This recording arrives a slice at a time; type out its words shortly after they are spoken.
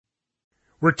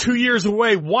We're 2 years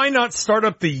away. Why not start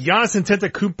up the Giannis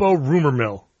Antetokounmpo rumor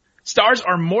mill? Stars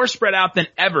are more spread out than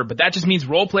ever, but that just means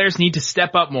role players need to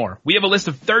step up more. We have a list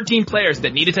of 13 players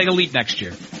that need to take a leap next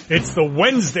year. It's the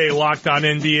Wednesday Locked On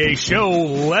NBA show.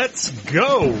 Let's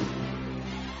go.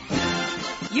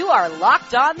 You are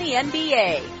Locked On the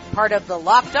NBA, part of the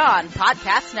Locked On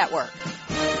Podcast Network.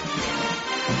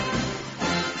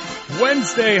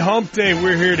 Wednesday hump day.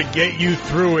 We're here to get you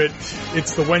through it.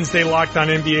 It's the Wednesday Locked On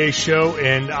NBA show,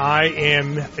 and I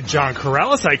am John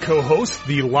Karalis. I co-host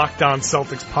the Locked On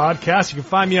Celtics podcast. You can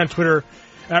find me on Twitter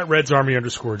at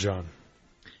RedsArmy_John.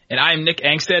 And I'm Nick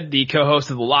Angstadt, the co-host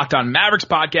of the Locked On Mavericks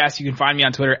podcast. You can find me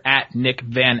on Twitter at Nick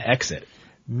Van Exit.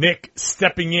 Nick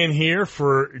stepping in here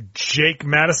for Jake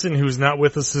Madison, who's not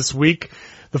with us this week.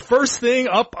 The first thing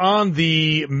up on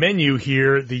the menu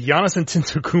here, the Giannis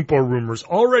Antetokounmpo rumors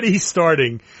already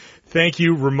starting. Thank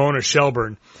you, Ramona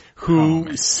Shelburne,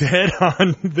 who said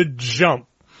on the jump,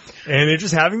 and they're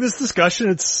just having this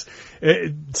discussion.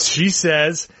 She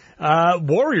says,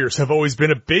 Warriors have always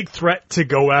been a big threat to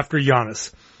go after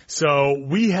Giannis. So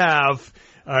we have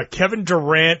Kevin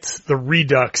Durant, the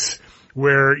Redux,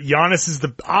 where Giannis is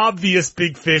the obvious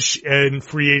big fish in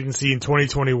free agency in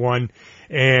 2021.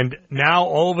 And now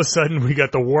all of a sudden we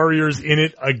got the Warriors in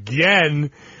it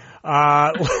again.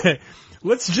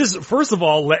 Let's just, first of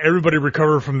all, let everybody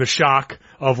recover from the shock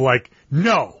of like,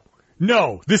 no,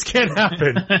 this can't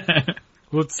happen.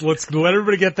 Let's let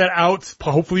everybody get that out.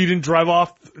 Hopefully you didn't drive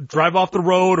off the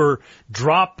road or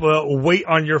drop weight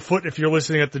on your foot if you're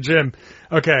listening at the gym.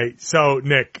 Okay. So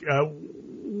Nick,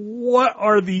 what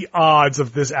are the odds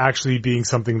of this actually being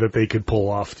something that they could pull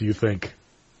off, do you think?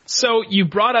 So you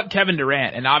brought up Kevin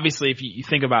Durant, and obviously if you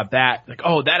think about that, like,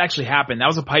 oh, that actually happened. That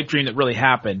was a pipe dream that really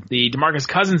happened. The DeMarcus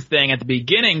Cousins thing at the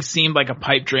beginning seemed like a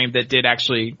pipe dream that did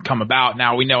actually come about.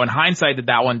 Now we know in hindsight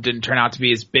that one didn't turn out to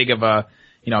be as big of a,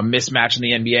 mismatch in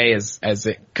the NBA as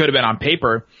it could have been on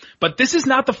paper. But this is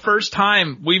not the first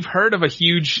time we've heard of a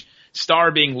huge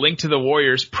star being linked to the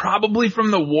Warriors, probably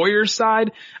from the Warriors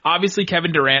side. Obviously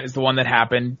Kevin Durant is the one that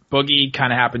happened. Boogie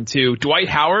kind of happened too. Dwight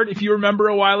Howard, if you remember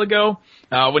a while ago,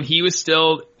 when he was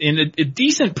still in a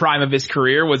decent prime of his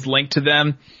career, was linked to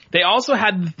them. They also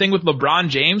had the thing with LeBron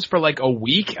James for like a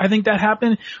week. I think that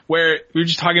happened where we were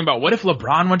just talking about what if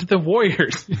LeBron went to the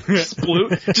Warriors?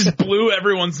 just blew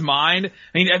everyone's mind.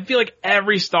 I mean, I feel like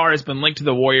every star has been linked to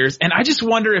the Warriors, and I just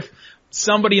wonder if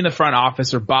somebody in the front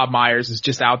office or Bob Myers is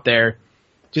just out there,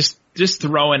 just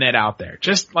throwing it out there.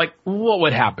 Just like, what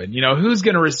would happen? Who's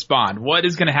going to respond? What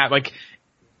is going to happen? Like,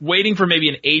 waiting for maybe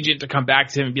an agent to come back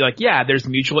to him and be like, yeah, there's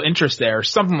mutual interest there or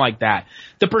something like that.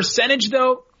 The percentage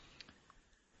though,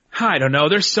 I don't know.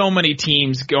 There's so many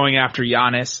teams going after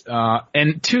Giannis,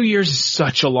 and 2 years is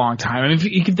such a long time. I mean, if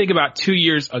you can think about 2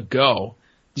 years ago,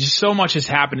 just so much has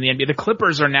happened in the NBA. The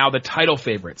Clippers are now the title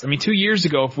favorites. I mean, 2 years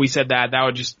ago, if we said that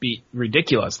would just be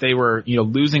ridiculous. They were,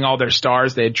 losing all their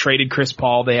stars. They had traded Chris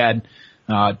Paul. They had,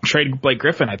 traded Blake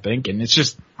Griffin, I think. And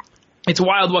it's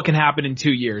wild what can happen in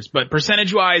 2 years. But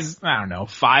percentage-wise, I don't know,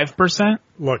 5%?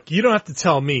 Look, you don't have to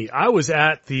tell me. I was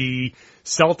at the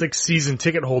Celtics season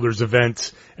ticket holders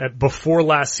event before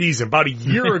last season, about a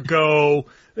year ago.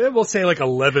 We'll say like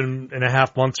 11 and a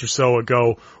half months or so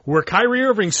ago, where Kyrie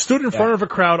Irving stood in front of a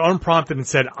crowd unprompted and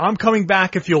said, I'm coming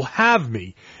back if you'll have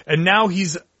me. And now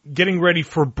he's getting ready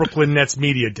for Brooklyn Nets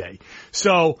Media Day.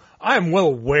 So I am well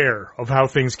aware of how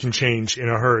things can change in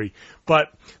a hurry.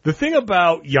 But the thing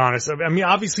about Giannis, I mean,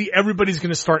 obviously everybody's going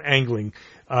to start angling.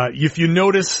 If you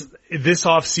notice this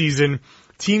offseason,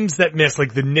 teams that missed,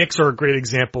 like the Knicks are a great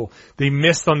example. They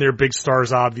missed on their big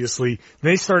stars, obviously.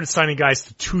 They started signing guys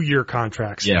to 2-year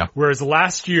contracts. Yeah. Whereas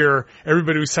last year,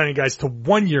 everybody was signing guys to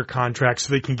 1-year contracts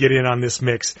so they can get in on this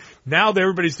mix. Now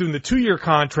everybody's doing the 2-year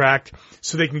contract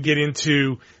so they can get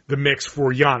into the mix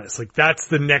for Giannis. Like, that's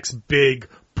the next big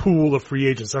pool of free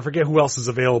agents. I forget who else is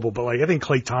available, but like, I think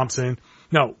Klay Thompson.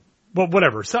 No. But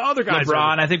whatever. So other guys.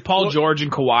 LeBron, I think Paul George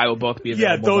and Kawhi will both be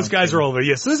available. Yeah, those guys are all there.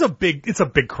 Yeah, so it's a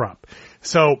big crop.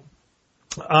 So,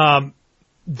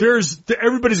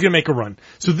 everybody's gonna make a run.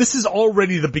 So this is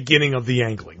already the beginning of the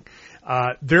angling.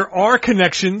 There are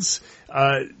connections.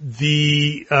 So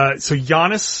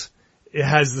Giannis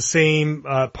has the same,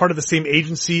 part of the same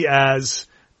agency as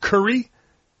Curry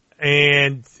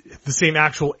and the same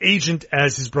actual agent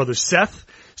as his brother Seth.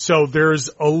 So there's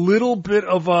a little bit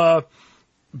of a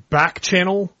back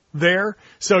channel there.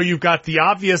 So you've got the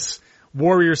obvious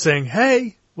Warrior saying,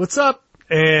 hey, what's up?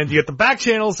 And you get the back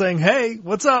channel saying, hey,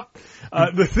 what's up?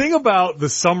 The thing about the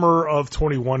summer of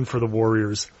 21 for the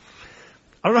Warriors,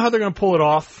 I don't know how they're going to pull it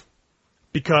off,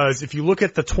 because if you look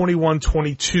at the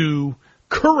 21-22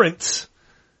 current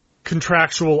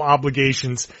contractual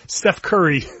obligations, Steph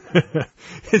Curry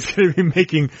is going to be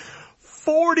making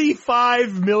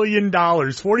 $45 million,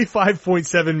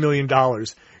 $45.7 million.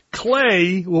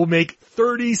 Clay will make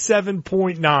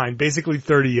 37.9, basically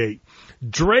 38.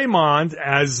 Draymond,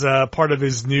 as part of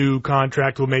his new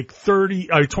contract, will make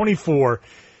 24.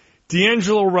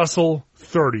 D'Angelo Russell,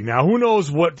 30. Now, who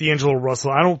knows what D'Angelo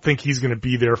Russell, I don't think he's going to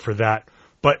be there for that.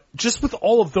 But just with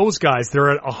all of those guys,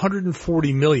 they're at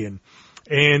 $140 million.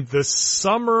 And the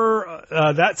summer,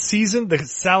 that season, the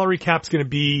salary cap's going to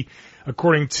be,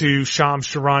 according to Shams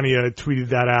Charania, tweeted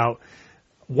that out,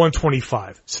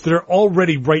 125. So they're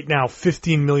already right now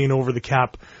 $15 million over the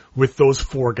cap with those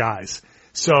four guys.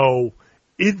 So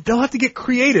they'll have to get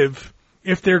creative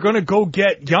if they're going to go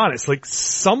get Giannis. Like,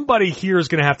 somebody here is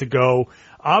going to have to go.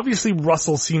 Obviously,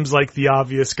 Russell seems like the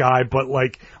obvious guy, but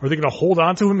like, are they going to hold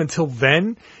on to him until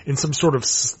then in some sort of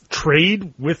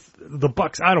trade with the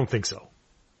Bucks? I don't think so.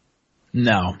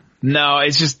 No,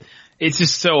 it's just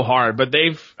so hard. But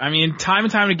time and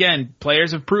time again,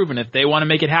 players have proven if they want to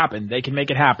make it happen, they can make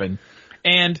it happen.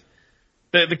 And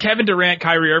the Kevin Durant,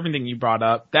 Kyrie Irving thing you brought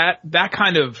up, that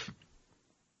kind of,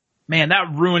 man,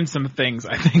 that ruined some things,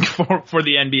 I think, for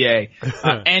the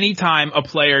NBA. Anytime a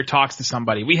player talks to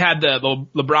somebody, we had the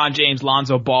LeBron James,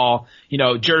 Lonzo Ball,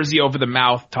 jersey over the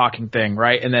mouth talking thing,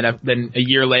 right? And then a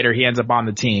year later, he ends up on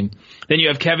the team. Then you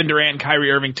have Kevin Durant and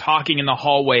Kyrie Irving talking in the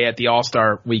hallway at the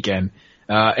All-Star weekend.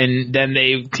 And then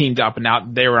they teamed up and now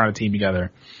they were on a team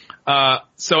together.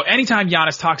 So anytime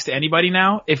Giannis talks to anybody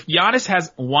now, if Giannis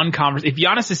has one conversation, if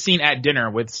Giannis is seen at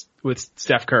dinner with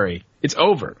Steph Curry, it's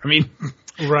over. I mean,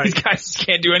 right. These guys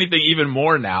can't do anything even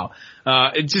more now.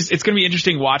 It's going to be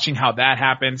interesting watching how that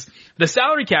happens. The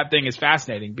salary cap thing is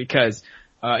fascinating because,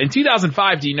 in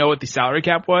 2005, do you know what the salary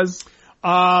cap was?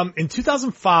 In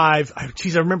 2005, I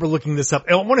remember looking this up.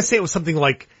 I want to say it was something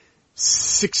like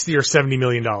 $60 or $70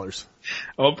 million.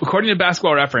 Well, according to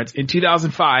Basketball Reference, in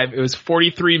 2005, it was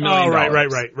 $43 million.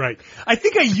 Oh, right. I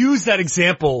think I used that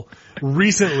example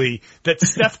recently that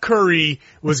Steph Curry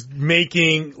was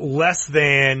making less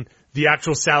than the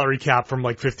actual salary cap from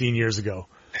like 15 years ago.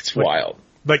 It's wild.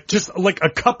 Like just like a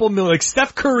couple million, like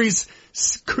Steph Curry's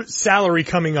salary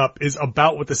coming up is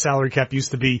about what the salary cap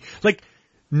used to be, like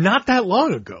not that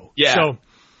long ago. Yeah. So,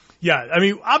 yeah, I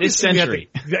mean, obviously, this century.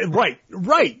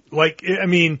 Right. Like, I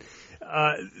mean,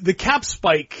 the cap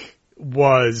spike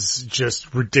was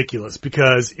just ridiculous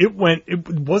because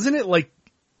wasn't it like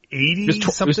 80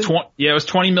 something? It was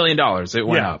 $20 million. It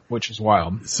went up, which is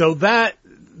wild. So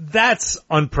that's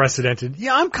unprecedented.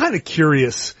 Yeah, I'm kind of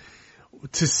curious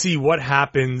to see what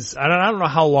happens. I don't know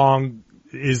how long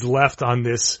is left on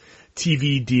this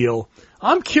TV deal.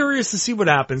 I'm curious to see what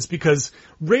happens because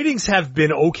ratings have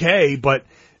been okay, but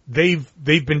they've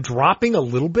been dropping a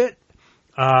little bit.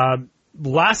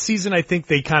 Last season, I think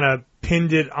they kind of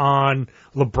pinned it on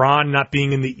LeBron not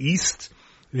being in the East.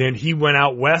 Then he went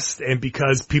out West, and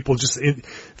because people in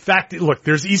fact, look,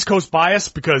 there's East Coast bias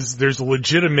because there's a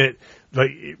legitimate,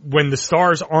 like, when the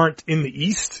stars aren't in the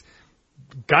East,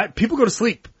 people go to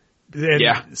sleep.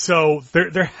 And so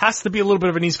there has to be a little bit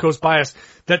of an East Coast bias.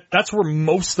 That's where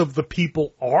most of the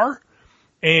people are.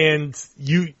 And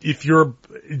if you're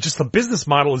just the business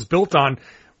model is built on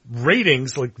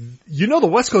ratings, like, the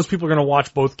West Coast people are going to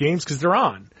watch both games because they're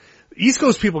on. East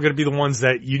Coast people are going to be the ones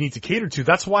that you need to cater to.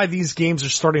 That's why these games are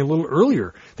starting a little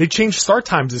earlier. They changed start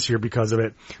times this year because of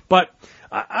it. But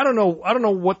I don't know. I don't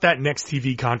know what that next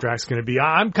TV contract's going to be.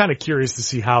 I'm kind of curious to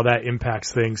see how that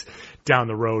impacts things down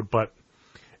the road, but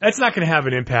that's not going to have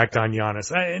an impact on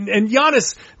Giannis. And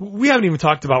Giannis, we haven't even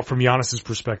talked about from Giannis's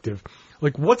perspective.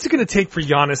 Like, what's it going to take for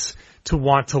Giannis to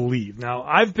want to leave? Now,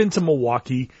 I've been to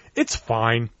Milwaukee. It's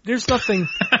fine. There's nothing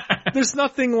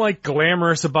like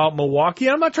glamorous about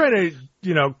Milwaukee. I'm not trying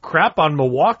to, crap on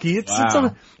Milwaukee. It's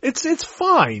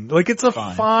fine. Like, it's a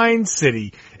fine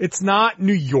city. It's not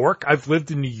New York. I've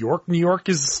lived in New York. New York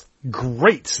is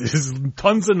great. There's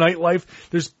tons of nightlife.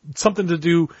 There's something to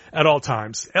do at all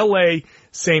times. LA,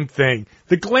 same thing.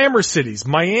 The glamour cities,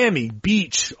 Miami,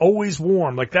 beach, always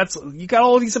warm. Like, you got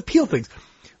all of these appeal things.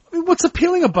 I mean, what's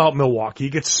appealing about Milwaukee?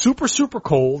 It gets super, super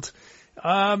cold.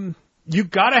 You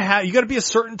gotta be a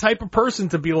certain type of person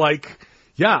to be like,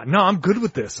 yeah, no, I'm good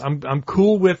with this. I'm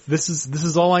cool with this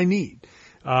is all I need.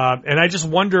 And I just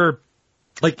wonder,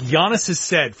 like Giannis has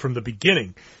said from the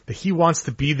beginning that he wants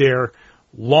to be there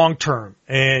long term.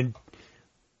 And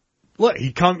look,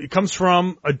 he comes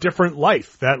from a different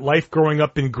life. That life growing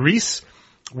up in Greece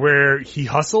where he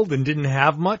hustled and didn't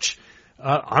have much.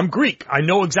 I'm Greek. I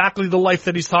know exactly the life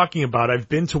that he's talking about. I've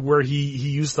been to where he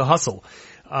used to hustle.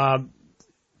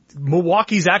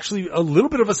 Milwaukee's actually a little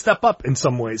bit of a step up in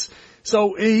some ways.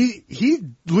 So he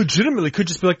legitimately could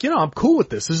just be like, I'm cool with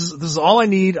this. This is all I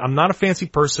need. I'm not a fancy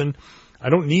person. I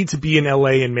don't need to be in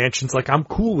LA in mansions. Like, I'm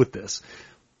cool with this.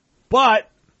 But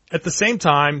at the same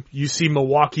time, you see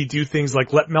Milwaukee do things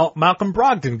like let Malcolm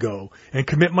Brogdon go and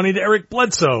commit money to Eric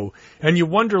Bledsoe. And you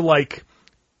wonder, like,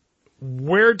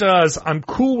 where does I'm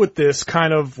cool with this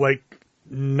kind of like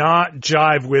not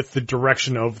jive with the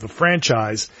direction of the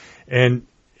franchise, and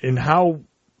how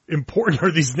important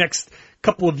are these next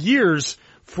couple of years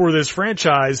for this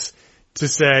franchise to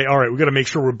say, all right, we've got to make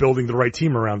sure we're building the right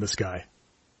team around this guy.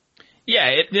 Yeah,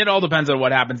 it all depends on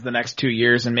what happens the next 2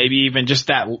 years, and maybe even just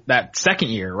that second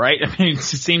year, right? I mean, it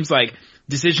seems like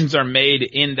decisions are made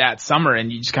in that summer,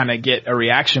 and you just kind of get a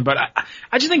reaction. But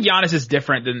I just think Giannis is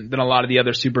different than a lot of the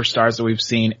other superstars that we've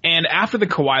seen. And after the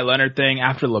Kawhi Leonard thing,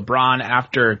 after LeBron,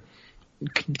 after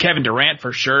Kevin Durant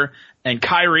for sure, and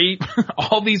Kyrie,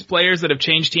 all these players that have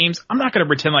changed teams, I'm not going to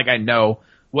pretend like I know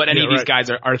what any of these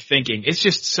guys are thinking. It's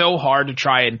just so hard to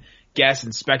try and guess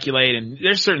and speculate, and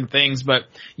there's certain things, but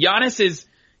Giannis is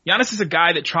a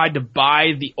guy that tried to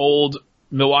buy the old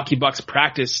Milwaukee Bucks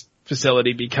practice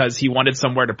facility because he wanted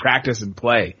somewhere to practice and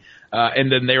play. And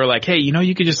then they were like, hey,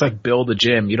 you could just like build a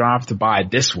gym. You don't have to buy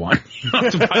this one. You don't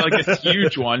have to buy like this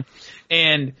huge one.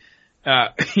 And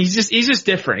he's just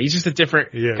different. He's just a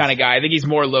different kind of guy. I think he's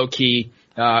more low key,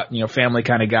 family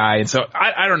kind of guy. And so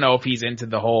I don't know if he's into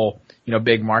the whole,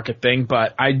 big market thing,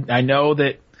 but I know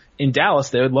that in Dallas,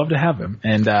 they would love to have him,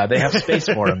 and they have space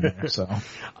for him there. So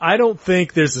I don't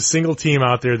think there's a single team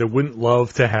out there that wouldn't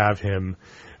love to have him.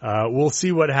 We'll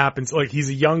see what happens. Like, he's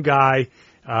a young guy.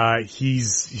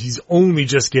 He's only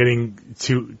just getting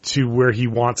to where he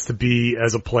wants to be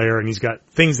as a player, and he's got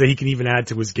things that he can even add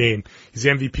to his game. He's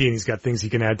MVP, and he's got things he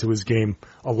can add to his game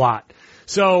a lot.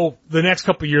 So the next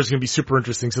couple of years are going to be super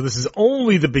interesting. So this is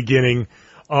only the beginning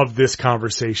of this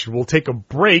conversation. We'll take a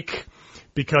break,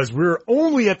 because we're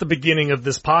only at the beginning of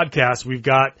this podcast. We've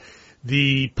got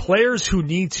the players who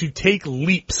need to take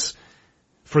leaps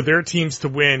for their teams to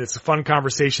win. It's a fun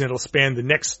conversation that'll span the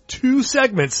next 2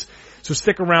 segments, so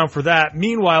stick around for that.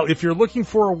 Meanwhile, if you're looking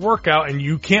for a workout and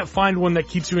you can't find one that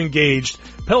keeps you engaged,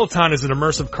 Peloton is an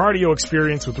immersive cardio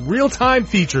experience with real-time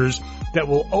features that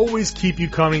will always keep you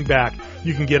coming back.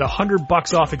 You can get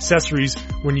 $100 off accessories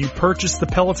when you purchase the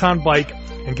Peloton bike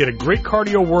and get a great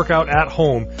cardio workout at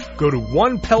home. Go to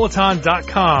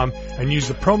onepeloton.com and use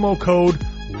the promo code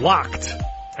LOCKED,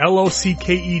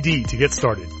 LOCKED, to get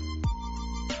started.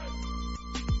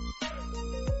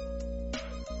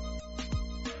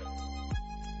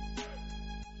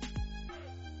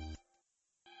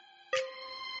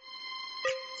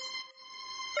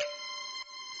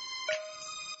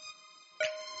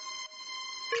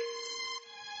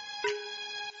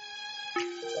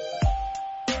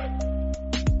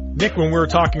 Nick, when we were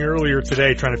talking earlier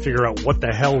today trying to figure out what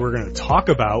the hell we're going to talk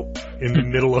about in the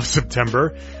middle of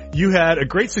September, you had a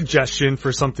great suggestion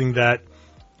for something that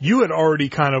you had already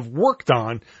kind of worked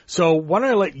on. So why don't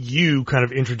I let you kind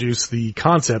of introduce the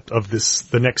concept of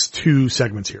the next 2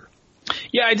 segments here?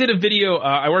 Yeah, I did a video.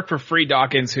 I work for Free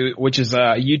Dawkins, which is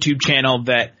a YouTube channel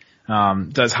that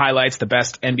does highlights, the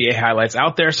best NBA highlights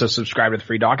out there. So subscribe to the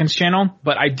Free Dawkins channel.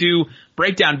 But I do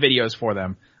breakdown videos for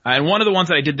them. And one of the ones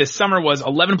that I did this summer was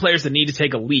 11 players that need to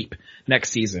take a leap next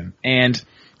season. And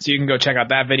so you can go check out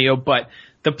that video. But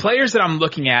the players that I'm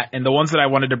looking at and the ones that I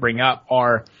wanted to bring up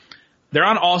are, they're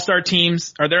on all-star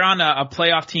teams, or they're on a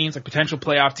playoff teams, like potential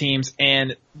playoff teams.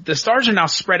 And the stars are now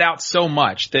spread out so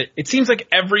much that it seems like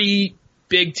every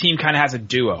big team kind of has a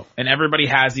duo. And everybody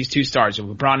has these 2 stars. You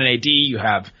have LeBron and AD. You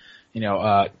have,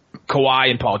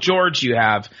 Kawhi and Paul George. You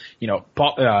have,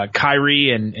 Kyrie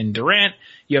and Durant.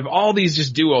 You have all these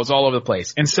just duos all over the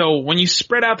place. And so when you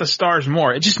spread out the stars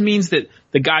more, it just means that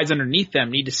the guys underneath them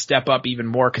need to step up even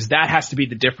more, because that has to be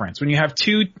the difference. When you have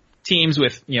 2 teams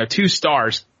with, 2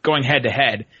 stars going head to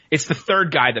head, it's the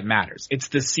third guy that matters. It's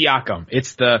the Siakam.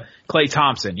 It's the Klay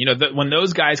Thompson. When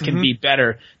those guys can be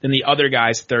better than the other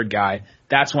guy's third guy,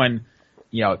 that's when,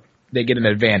 they get an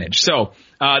advantage. So,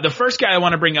 the first guy I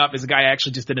want to bring up is a guy I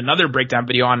actually just did another breakdown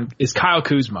video on, is Kyle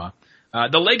Kuzma.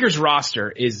 The Lakers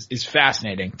roster is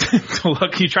fascinating to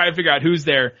look. You try to figure out who's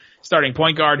their starting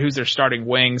point guard, who's their starting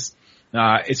wings.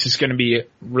 It's just going to be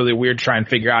really weird to try and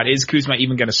figure out, is Kuzma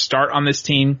even going to start on this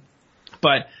team?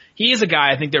 But he is a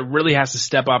guy I think that really has to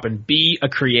step up and be a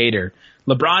creator.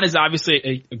 LeBron is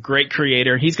obviously a great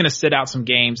creator. He's going to sit out some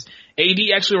games. AD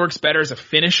actually works better as a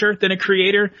finisher than a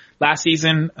creator. Last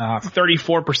season,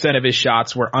 34% of his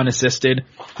shots were unassisted.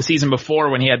 The season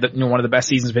before, when he had one of the best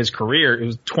seasons of his career, it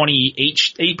was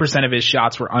 28% of his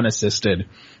shots were unassisted.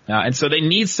 And so they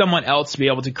need someone else to be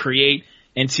able to create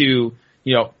and to,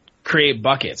 create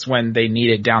buckets when they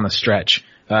need it down the stretch.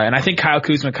 And I think Kyle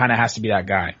Kuzma kind of has to be that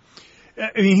guy.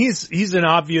 I mean, he's an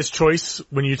obvious choice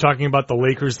when you're talking about the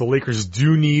Lakers. The Lakers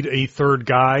do need a third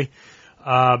guy.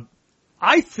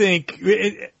 I think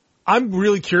I'm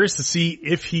really curious to see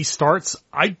if he starts.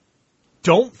 I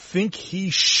don't think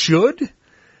he should,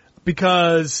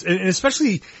 because, and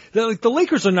especially the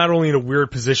Lakers are not only in a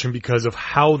weird position because of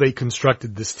how they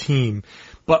constructed this team,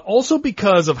 but also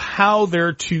because of how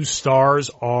their two stars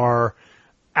are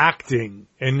acting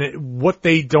and what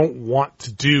they don't want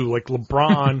to do. Like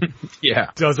LeBron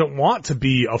doesn't want to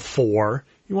be a 4.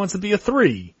 He wants to be a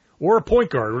 3 or a point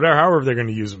guard, whatever, however they're going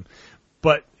to use him.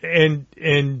 But, and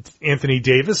Anthony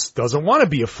Davis doesn't want to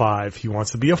be a 5. He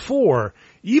wants to be a 4,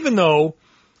 even though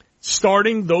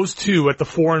starting those two at the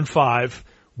 4 and 5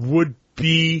 would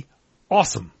be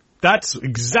awesome. That's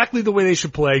exactly the way they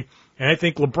should play. And I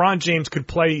think LeBron James could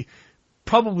play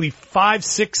probably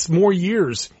 5-6 more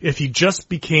years if he just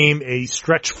became a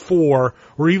stretch 4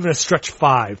 or even a stretch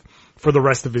 5 for the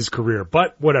rest of his career.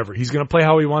 But whatever. He's going to play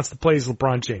how he wants to play as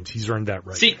LeBron James. He's earned that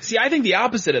right. See, I think the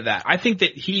opposite of that. I think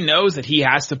that he knows that he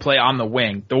has to play on the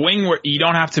wing. The wing where you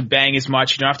don't have to bang as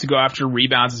much. You don't have to go after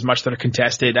rebounds as much that are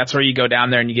contested. That's where you go down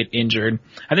there and you get injured.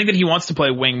 I think that he wants to play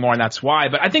wing more, and that's why.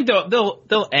 But I think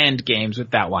they'll end games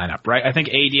with that lineup, right? I think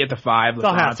AD at the 5,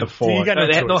 LeBron at the 4.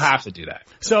 They'll have to do that.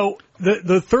 So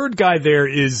the third guy there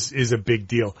is a big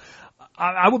deal.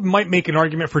 I might make an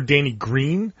argument for Danny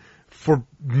Green for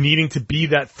needing to be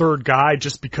that third guy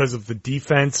just because of the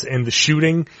defense and the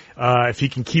shooting. If he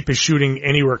can keep his shooting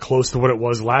anywhere close to what it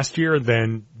was last year,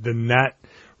 then that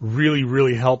really,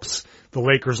 really helps the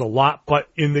Lakers a lot. But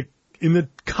in the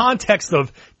context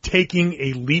of taking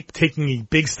a leap, taking a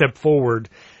big step forward,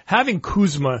 having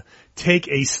Kuzma take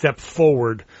a step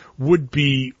forward would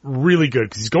be really good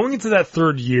because he's going into that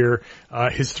third year.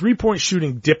 His 3-point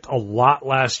shooting dipped a lot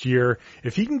last year.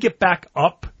 If he can get back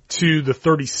up to the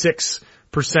 36%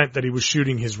 that he was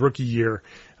shooting his rookie year,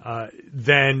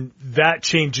 then that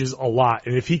changes a lot.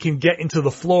 And if he can get into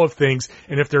the flow of things,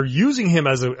 and if they're using him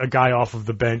as a guy off of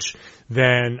the bench,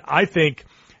 then I think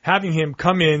having him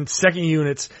come in, second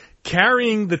units,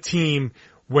 carrying the team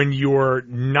when you're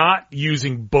not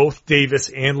using both Davis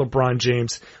and LeBron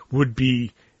James would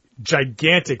be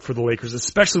gigantic for the Lakers,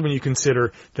 especially when you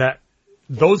consider that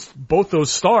both those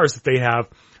stars that they have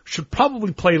should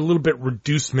probably play a little bit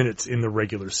reduced minutes in the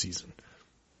regular season.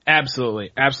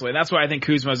 Absolutely. That's why I think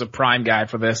Kuzma is a prime guy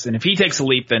for this. And if he takes a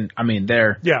leap, then, I mean,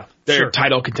 they're sure.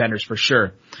 title contenders for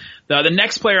sure. The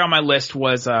next player on my list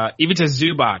was Ivica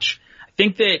Zubac. I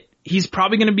think that he's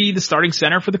probably going to be the starting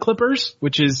center for the Clippers,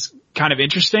 which is kind of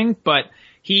interesting, but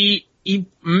he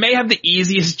may have the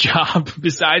easiest job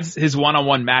besides his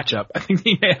one-on-one matchup. I think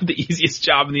he may have the easiest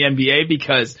job in the NBA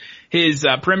because his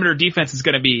perimeter defense is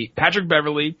going to be Patrick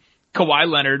Beverley, Kawhi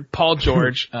Leonard, Paul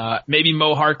George, maybe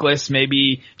Mo Harkless,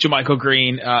 maybe JaMychal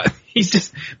Green.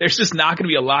 There's just not going to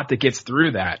be a lot that gets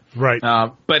through that. Right.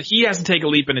 But he has to take a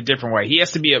leap in a different way. He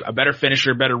has to be a better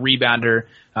finisher, better rebounder,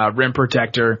 rim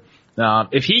protector.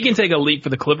 If he can take a leap for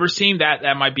the Clippers team, that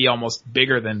might be almost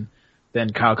bigger than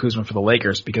Kyle Kuzma for the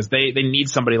Lakers because they need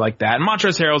somebody like that. And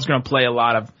Montrezl Harrell's going to play a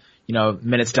lot of,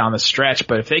 minutes down the stretch,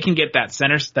 but if they can get that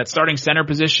starting center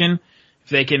position, if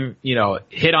they can,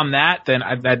 hit on that, then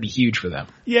that'd be huge for them.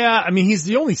 Yeah, I mean, he's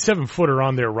the only 7-footer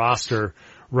on their roster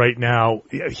right now.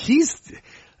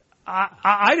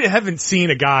 I haven't seen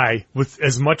a guy with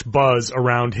as much buzz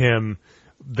around him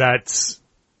that's,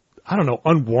 I don't know,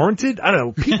 unwarranted. I don't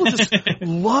know. People just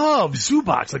love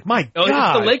Zubac. Like, my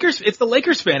God. It's the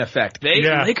Lakers fan effect.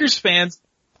 Lakers fans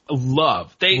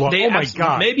love. Oh my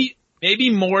God.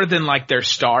 Maybe more than like their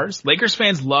stars. Lakers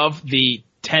fans love the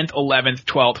 10th, 11th,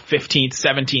 12th, 15th,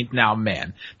 17th now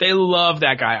man. They love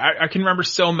that guy. I can remember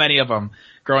so many of them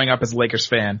growing up as a Lakers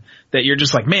fan that you're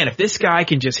just like, man, if this guy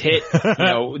can just hit,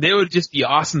 they would just be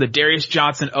awesome. The Darius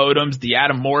Johnson Odoms, the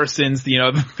Adam Morrisons,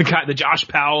 the Josh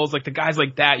Powells, like the guys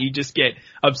like that, you just get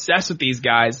obsessed with these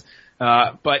guys.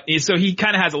 So he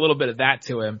kind of has a little bit of that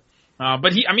to him.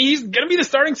 But he's going to be the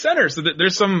starting center. So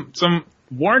there's some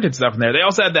warranted stuff in there. They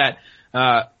also had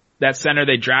that center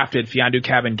they drafted, Fiondu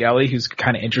Kabengele, who's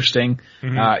kind of interesting.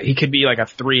 Mm-hmm. He could be like a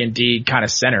 3-and-D kind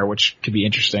of center, which could be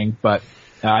interesting, but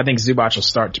I think Zubac will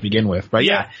start to begin with. But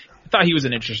yeah, I thought he was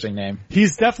an interesting name.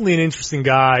 He's definitely an interesting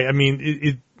guy. I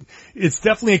mean, it's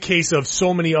definitely a case of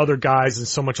so many other guys and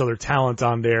so much other talent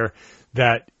on there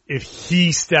that if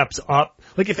he steps up,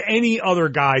 like if any other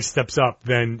guy steps up,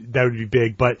 then that would be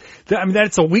big. But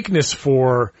that's a weakness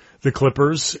for the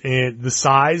Clippers and the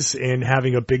size and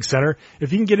having a big center.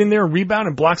 If he can get in there and rebound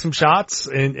and block some shots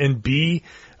and be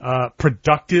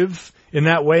productive in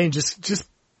that way and just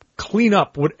clean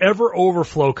up whatever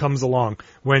overflow comes along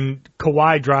when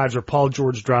Kawhi drives or Paul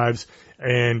George drives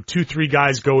and 2-3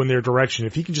 guys go in their direction.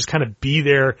 If he can just kind of be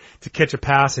there to catch a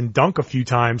pass and dunk a few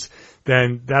times,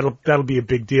 then that'll be a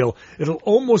big deal. It'll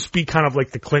almost be kind of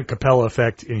like the Clint Capella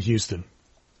effect in Houston.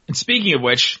 And speaking of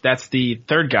which, that's the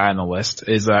third guy on the list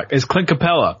is Clint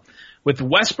Capella. With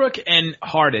Westbrook and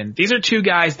Harden, these are two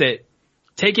guys that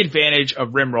take advantage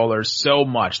of rim rollers so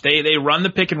much. They run the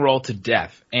pick and roll to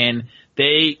death, and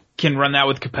they can run that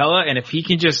with Capella. And if he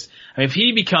can if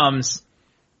he becomes,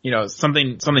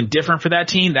 something different for that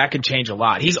team, that could change a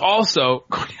lot. He's also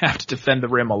going to have to defend the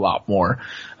rim a lot more.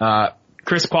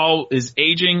 Chris Paul is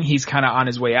aging. He's kind of on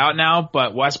his way out now,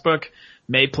 but Westbrook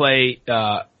may play,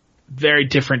 very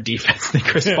different defense than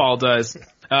Chris Paul does.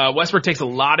 Westbrook takes a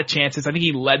lot of chances. I think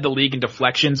he led the league in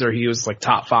deflections, or he was like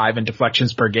top 5 in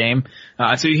deflections per game.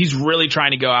 So he's really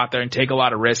trying to go out there and take a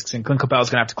lot of risks, and Clint Capella's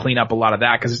going to have to clean up a lot of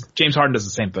that because James Harden does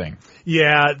the same thing.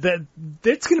 Yeah,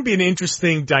 that's going to be an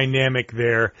interesting dynamic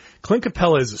there. Clint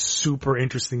Capella is a super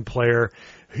interesting player.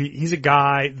 He's a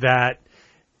guy that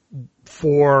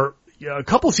for a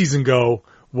couple seasons ago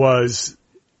was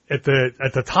at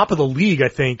the top of the league, I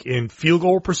think, in field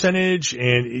goal percentage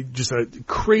and just a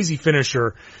crazy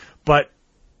finisher. But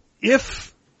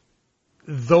if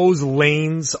those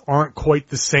lanes aren't quite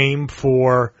the same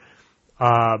for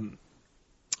Harden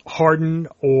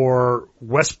or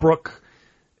Westbrook,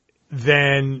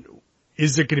 then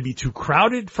is it going to be too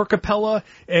crowded for Capella?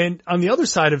 And on the other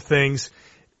side of things,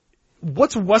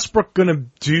 what's Westbrook going to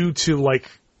do to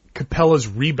like Capella's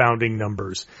rebounding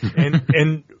numbers?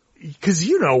 And because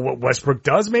you know what Westbrook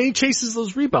does, man, he chases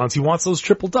those rebounds. He wants those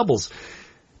triple doubles.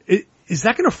 Is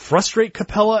that going to frustrate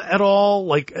Capella at all?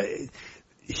 Like, if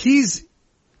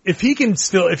he can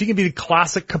be the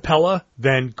classic Capella,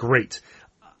 then great.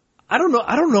 I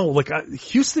don't know. Like,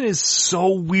 Houston is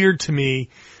so weird to me.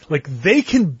 Like, they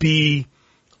can be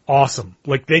awesome.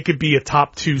 Like, they could be a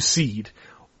top 2 seed,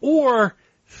 or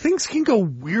things can go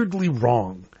weirdly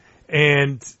wrong.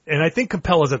 And I think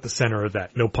Capella's at the center of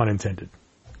that. No pun intended.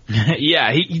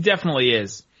 Yeah, he definitely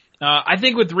is. I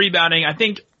think with rebounding,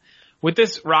 with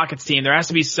this Rockets team, there has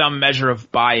to be some measure of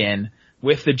buy-in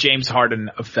with the James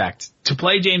Harden effect. To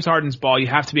play James Harden's ball, you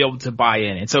have to be able to buy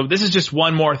in. And so this is just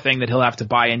one more thing that he'll have to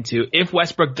buy into if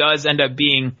Westbrook does end up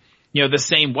being, the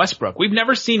same Westbrook. We've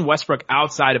never seen Westbrook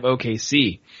outside of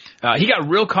OKC. He got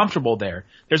real comfortable there.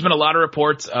 There's been a lot of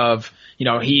reports of,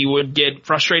 he would get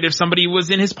frustrated if somebody was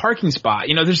in his parking spot.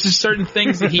 There's just certain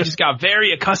things that he just got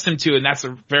very accustomed to, and that's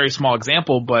a very small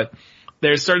example, but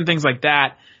there's certain things like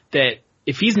that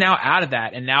if he's now out of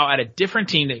that and now at a different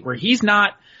team where he's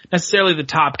not necessarily the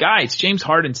top guy, it's James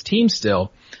Harden's team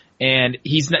still. And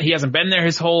he hasn't been there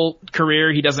his whole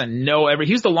career. He doesn't know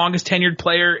he was the longest tenured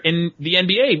player in the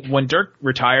NBA when Dirk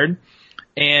retired.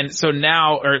 And so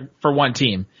now, or for one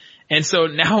team. And so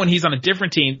now when he's on a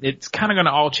different team, it's kind of going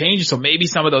to all change. So maybe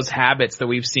some of those habits that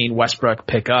we've seen Westbrook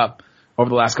pick up over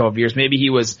the last couple of years, maybe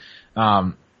he was,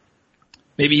 I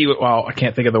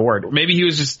can't think of the word. Maybe he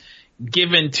was just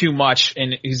given too much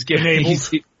and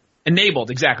enabled,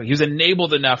 exactly. He was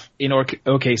enabled enough in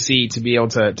OKC to be able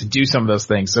to do some of those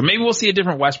things. So maybe we'll see a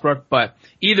different Westbrook, but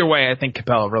either way, I think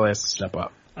Capella really has to step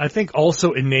up. I think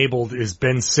also enabled is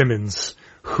Ben Simmons,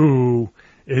 who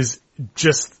is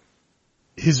just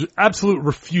his absolute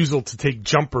refusal to take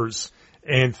jumpers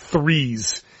and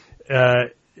threes.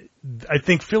 I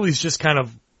think Philly's just kind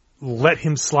of let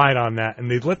him slide on that,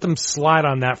 and they let them slide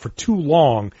on that for too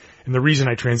long. And the reason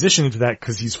I transitioned into that,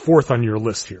 because he's 4th on your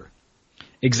list here.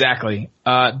 Exactly.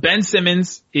 Ben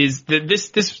Simmons is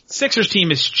this Sixers team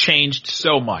has changed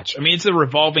so much. I mean, it's a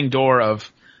revolving door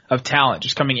of talent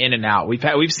just coming in and out.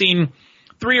 We've seen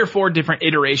 3 or 4 different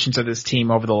iterations of this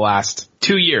team over the last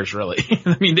 2 years, really.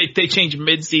 I mean, they change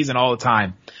mid-season all the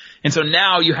time. And so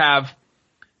now you have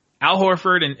Al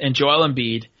Horford and Joel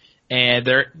Embiid, and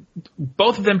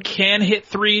both of them can hit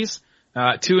threes,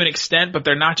 to an extent, but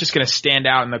they're not just going to stand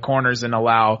out in the corners and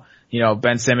allow,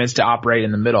 Ben Simmons to operate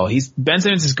in the middle. Ben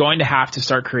Simmons is going to have to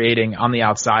start creating on the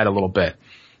outside a little bit.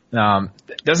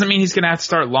 Doesn't mean he's going to have to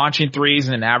start launching threes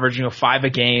and averaging 5 a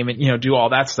game and, do all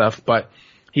that stuff, but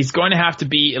he's going to have to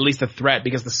be at least a threat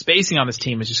because the spacing on this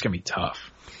team is just going to be tough.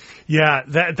 Yeah,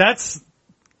 that's,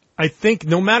 I think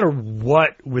no matter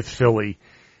what with Philly,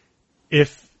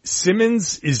 if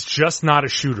Simmons is just not a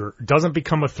shooter, doesn't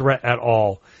become a threat at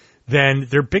all, then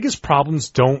their biggest problems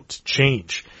don't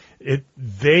change.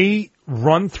 They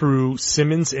run through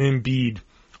Simmons and Embiid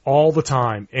all the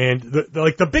time. And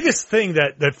the biggest thing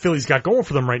that Philly's got going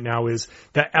for them right now is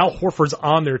that Al Horford's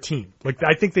on their team. Like,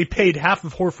 I think they paid half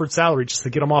of Horford's salary just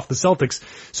to get him off the Celtics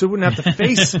so he wouldn't have to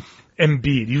face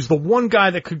Embiid. He was the one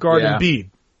guy that could guard Embiid.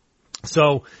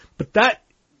 So, but that,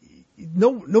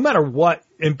 no matter what,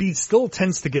 Embiid still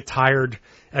tends to get tired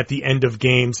at the end of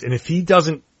games. And if he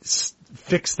doesn't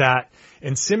fix that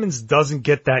and Simmons doesn't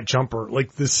get that jumper, like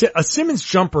a Simmons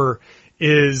jumper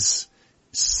is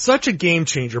such a game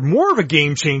changer, more of a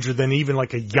game changer than even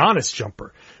like a Giannis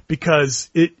jumper, because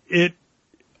it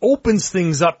opens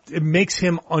things up. It makes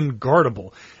him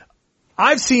unguardable.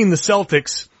 I've seen the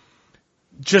Celtics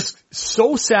just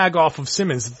so sag off of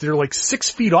Simmons that they're like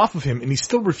 6 feet off of him and he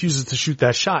still refuses to shoot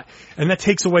that shot. And that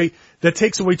takes away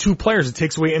two players. It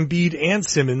takes away Embiid and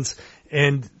Simmons.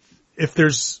 And if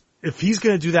he's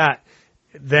going to do that,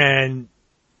 then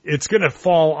it's going to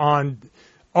fall on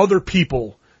other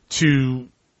people to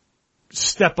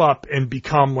step up and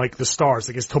become like the stars.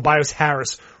 Like, is Tobias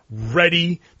Harris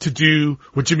ready to do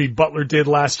what Jimmy Butler did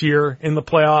last year in the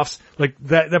playoffs? Like,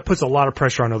 that puts a lot of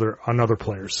pressure on other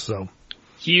players. So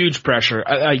huge pressure.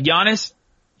 Giannis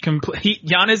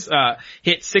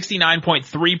hit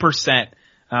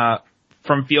 69.3%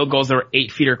 from field goals that were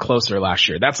 8 feet or closer last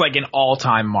year. That's like an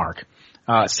all-time mark.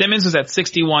 Simmons was at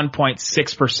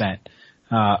 61.6%.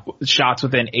 Shots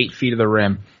within 8 feet of the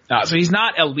rim. So he's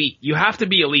not elite. You have to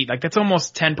be elite. Like, that's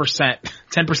almost 10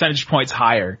 percentage points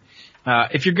higher.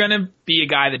 If you're gonna be a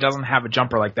guy that doesn't have a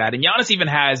jumper like that, and Giannis even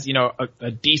has,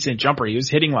 a decent jumper. He was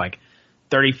hitting like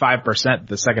 35%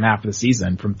 the second half of the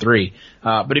season from three.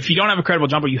 But if you don't have a credible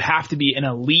jumper, you have to be an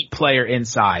elite player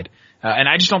inside. And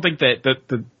I just don't think that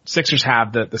the Sixers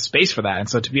have the space for that. And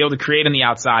so to be able to create on the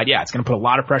outside, it's going to put a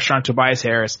lot of pressure on Tobias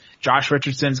Harris. Josh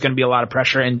Richardson's going to be a lot of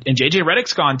pressure. And JJ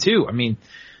Redick's gone too. I mean,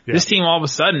 this team all of a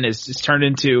sudden is just turned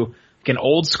into like an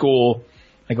old school,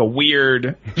 like a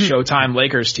weird Showtime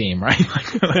Lakers team, right?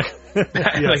 Like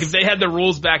if they had the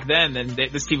rules back then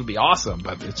this team would be awesome,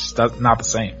 but it's just not the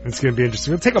same. It's going to be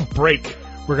interesting. We'll take a break.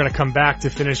 We're going to come back to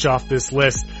finish off this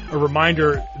list. A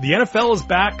reminder, the NFL is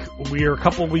back. We are a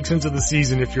couple of weeks into the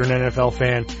season. If you're an NFL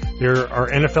fan, there are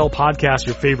NFL podcasts.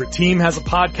 Your favorite team has a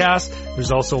podcast.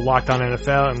 There's also Locked On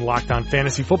NFL and Locked On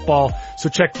Fantasy Football. So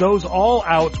check those all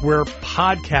out where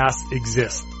podcasts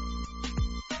exist.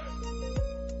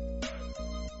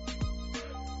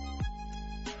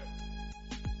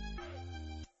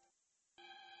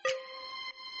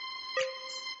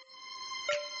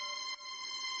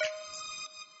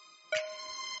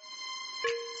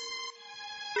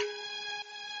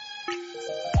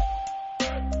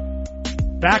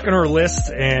 Back on our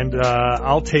list, and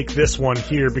I'll take this one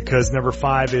here because number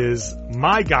 5 is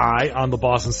my guy on the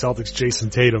Boston Celtics, Jason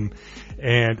Tatum.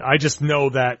 And I just know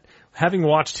that having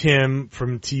watched him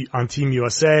on Team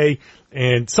USA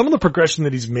and some of the progression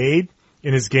that he's made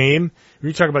in his game, when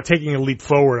you talk about taking a leap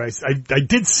forward, I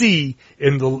did see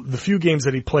in the few games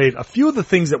that he played a few of the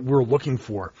things that we're looking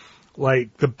for. Like,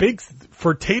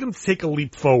 for Tatum to take a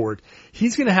leap forward,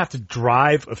 he's going to have to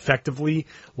drive effectively.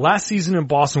 Last season in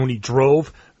Boston when he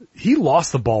drove, he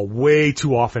lost the ball way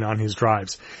too often on his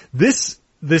drives. This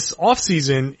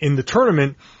offseason in the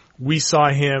tournament, we saw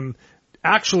him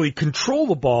actually control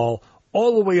the ball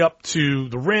all the way up to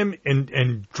the rim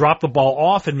and drop the ball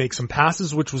off and make some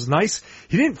passes, which was nice.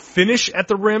 He didn't finish at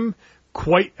the rim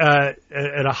quite at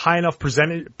a high enough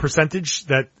percentage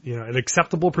that, an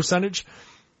acceptable percentage.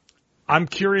 I'm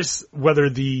curious whether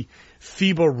the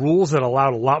FIBA rules that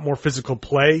allowed a lot more physical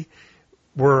play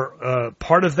were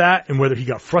part of that, and whether he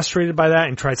got frustrated by that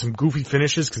and tried some goofy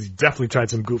finishes, because he definitely tried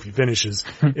some goofy finishes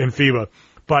in FIBA.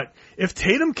 But if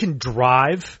Tatum can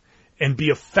drive and be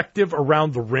effective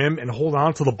around the rim and hold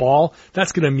on to the ball,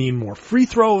 that's going to mean more free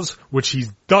throws, which he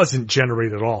doesn't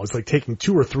generate at all. It's like taking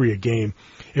 2 or 3 a game.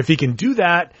 If he can do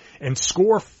that and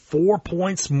score 4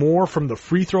 points more from the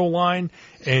free throw line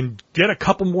and get a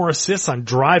couple more assists on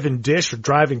drive and dish or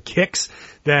drive and kicks,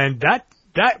 then that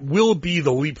will be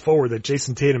the leap forward that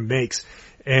Jason Tatum makes.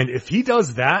 And if he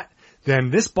does that, then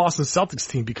this Boston Celtics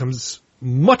team becomes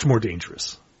much more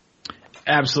dangerous.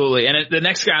 Absolutely. And the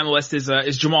next guy on the list is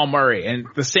Jamal Murray. And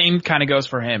the same kind of goes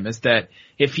for him, is that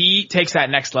if he takes that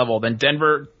next level, then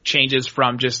Denver changes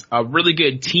from just a really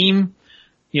good team,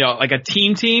 like a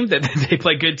team that they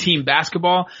play good team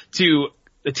basketball, to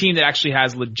a team that actually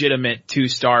has legitimate 2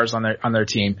 stars on their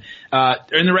team.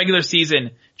 In the regular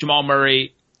season, Jamal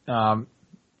Murray,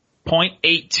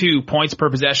 0.82 points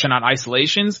per possession on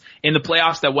isolations. In the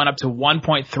playoffs, that went up to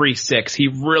 1.36. He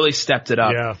really stepped it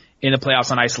up in the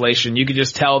playoffs on isolation. You could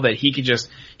just tell that he could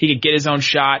get his own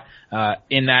shot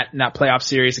in that playoff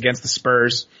series against the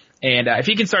Spurs. And if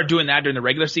he can start doing that during the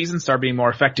regular season, start being more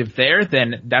effective there,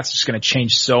 then that's just going to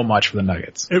change so much for the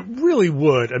Nuggets. It really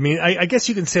would. I mean, I guess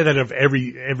you can say that of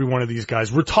every one of these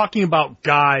guys. We're talking about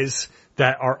guys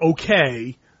that are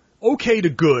okay to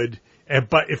good,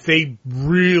 but if they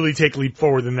really take a leap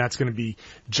forward, then that's going to be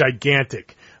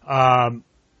gigantic.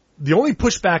 The only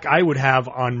pushback I would have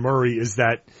on Murray is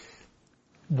that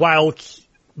while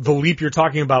the leap you're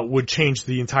talking about would change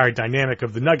the entire dynamic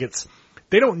of the Nuggets,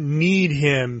 they don't need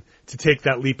him to take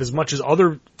that leap as much as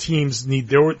other teams need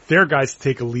their guys to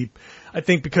take a leap. I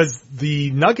think because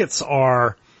the Nuggets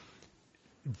are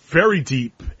very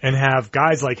deep and have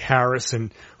guys like Harris,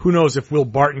 and who knows if Will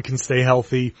Barton can stay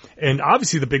healthy. And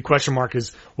obviously the big question mark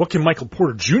is, what can Michael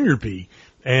Porter Jr. be?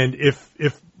 And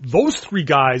if those three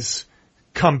guys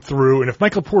come through, and if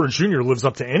Michael Porter Jr. lives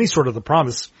up to any sort of the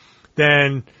promise,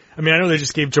 then, I mean, I know they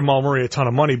just gave Jamal Murray a ton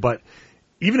of money, but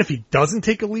even if he doesn't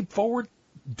take a leap forward,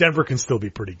 Denver can still be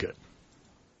pretty good.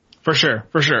 For sure.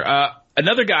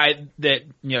 Another guy that,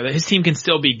 his team can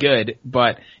still be good,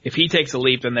 but if he takes a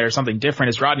leap, then there's something different,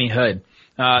 is Rodney Hood.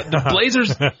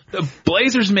 The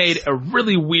Blazers made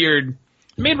really weird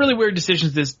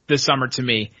decisions this summer to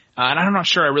me. And I'm not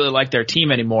sure I really like their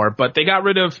team anymore, but they got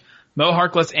rid of Mo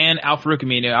Harkless and Al-Farouq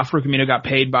Aminu. Al-Farouq Aminu got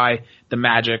paid by the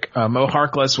Magic. Mo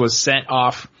Harkless was sent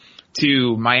off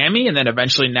to Miami and then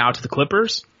eventually now to the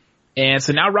Clippers. And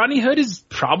so now Rodney Hood is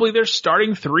probably their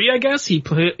starting three, I guess. He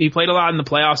played a lot in the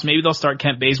playoffs. Maybe they'll start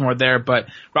Kent Bazemore there, but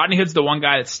Rodney Hood's the one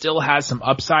guy that still has some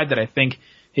upside that I think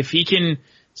if he can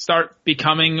start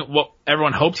becoming what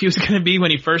everyone hoped he was going to be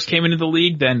when he first came into the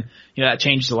league, then, that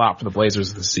changes a lot for the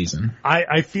Blazers this season.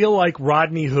 I feel like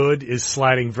Rodney Hood is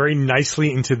sliding very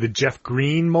nicely into the Jeff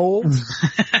Green mold.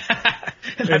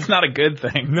 That's not a good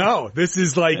thing. No, this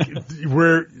is like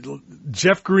where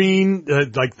Jeff Green,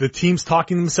 like the teams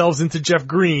talking themselves into Jeff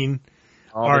Green.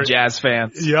 The Jazz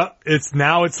fans. Yeah,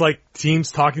 it's like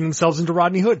teams talking themselves into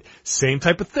Rodney Hood. Same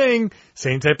type of thing,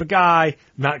 same type of guy,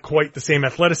 not quite the same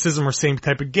athleticism or same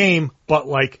type of game, but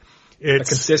like it's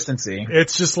the consistency.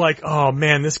 It's just like, oh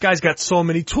man, this guy's got so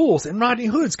many tools, and Rodney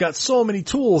Hood's got so many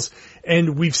tools,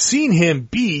 and we've seen him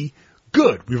be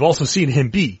good. We've also seen him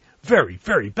be very,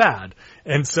 very bad.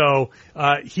 And so,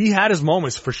 he had his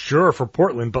moments for sure for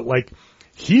Portland, but like,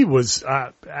 he was,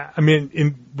 when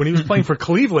he was playing for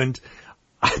Cleveland,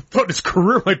 I thought his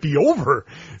career might be over.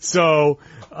 So,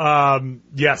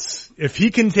 yes, if he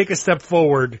can take a step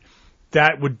forward,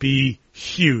 that would be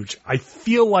huge. I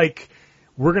feel like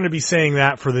we're going to be saying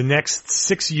that for the next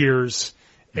 6 years,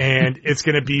 and it's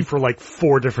going to be for like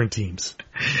 4 different teams.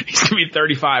 He's going to be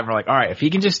 35. We're like, all right, if he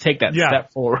can just take that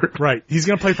step forward. Right. He's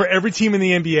going to play for every team in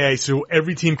the NBA, so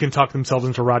every team can talk themselves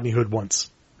into Rodney Hood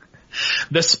once.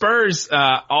 The Spurs,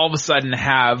 all of a sudden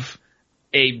have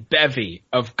a bevy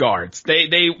of guards. They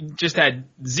just had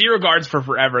 0 guards for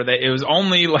forever. It was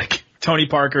only like Tony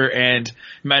Parker and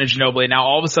Manu Ginobili. Now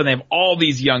all of a sudden they have all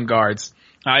these young guards.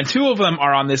 And 2 of them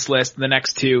are on this list. The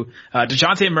next 2,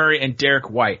 DeJounte Murray and Derek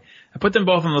White. I put them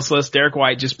both on this list. Derek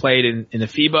White just played in the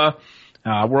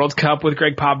FIBA World Cup with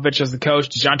Greg Popovich as the coach.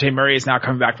 DeJounte Murray is now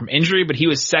coming back from injury, but he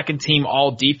was second team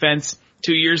all defense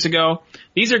 2 years ago.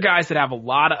 These are guys that have a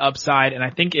lot of upside, and I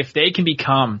think if they can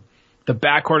become the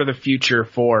backcourt of the future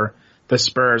for the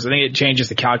Spurs, I think it changes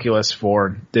the calculus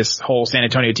for this whole San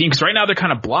Antonio team. Because right now they're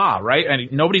kind of blah, right? I mean,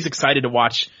 nobody's excited to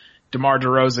watch DeMar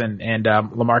DeRozan and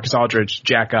LaMarcus Aldridge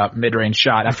jack up mid-range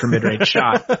shot after mid-range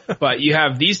shot. But you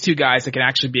have these 2 guys that can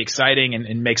actually be exciting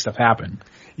and make stuff happen.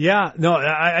 Yeah, no,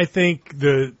 I think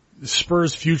the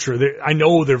Spurs' future, I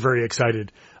know they're very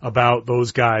excited about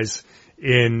those guys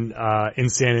in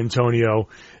San Antonio.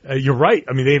 You're right.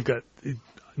 I mean, they've got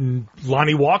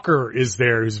Lonnie Walker is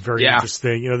there, who's very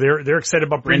interesting. They're excited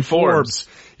about Bryn Forbes.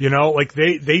 Like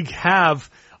they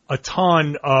have a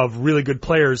ton of really good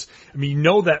players. I mean,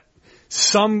 that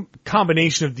some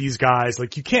combination of these guys,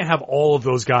 like you can't have all of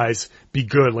those guys be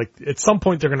good. Like at some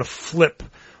point they're going to flip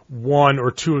 1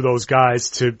 or 2 of those guys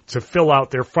to fill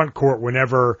out their front court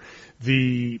whenever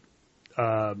the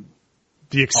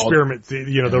experiment, the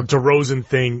DeRozan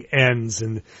thing ends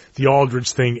and the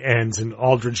Aldridge thing ends and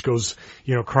Aldridge goes,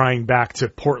 crying back to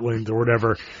Portland or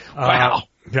whatever. Wow.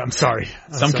 Yeah, I'm sorry.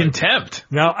 Some contempt.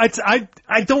 No, I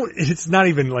don't, it's not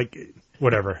even like,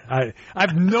 whatever. I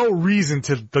have no reason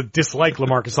to dislike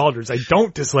LaMarcus Aldridge. I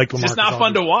don't dislike LaMarcus Aldridge. It's just not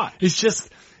fun to watch. It's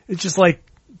just like,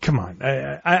 come on.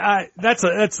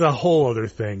 That's a whole other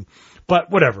thing.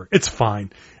 But whatever. It's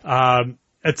fine.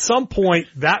 At some point,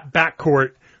 that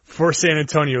backcourt for San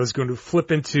Antonio is going to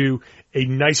flip into a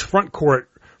nice front court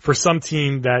for some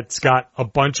team that's got a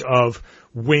bunch of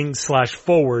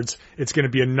wing/forwards. It's going to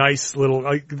be a nice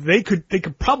little, they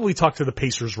could probably talk to the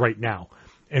Pacers right now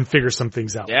and figure some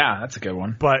things out. Yeah, that's a good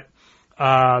one. But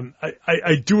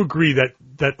I do agree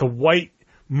that the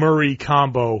White-Murray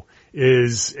combo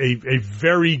is a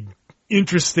very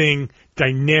interesting,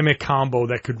 dynamic combo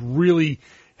that could really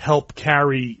help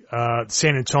carry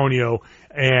San Antonio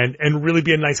and really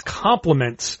be a nice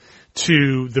complement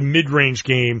to the mid-range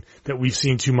game that we've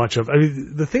seen too much of. I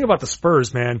mean, the thing about the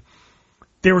Spurs, man,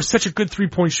 they were such a good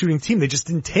three-point shooting team. They just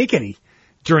didn't take any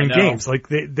during games. Like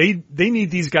they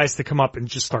need these guys to come up and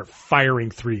just start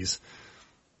firing threes.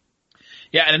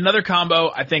 Yeah, and another combo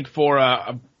I think for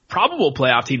a probable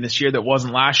playoff team this year that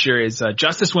wasn't last year is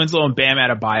Justice Winslow and Bam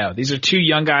Adebayo. These are two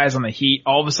young guys on the Heat.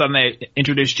 All of a sudden they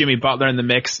introduced Jimmy Butler in the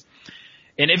mix.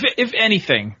 And if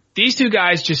anything, these two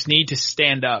guys just need to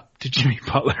stand up to Jimmy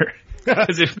Butler.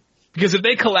 because if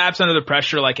they collapse under the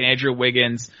pressure like an Andrew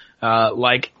Wiggins,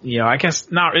 I guess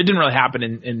not, it didn't really happen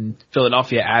in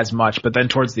Philadelphia as much, but then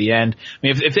towards the end, I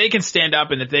mean, if they can stand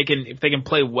up and if they can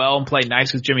play well and play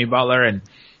nice with Jimmy Butler and,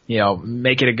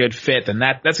 make it a good fit, then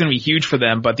that's going to be huge for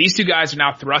them. But these two guys are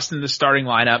now thrust into the starting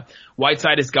lineup.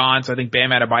 Whiteside is gone, so I think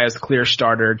Bam Adebayo is a clear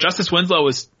starter. Justice Winslow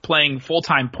was playing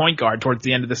full-time point guard towards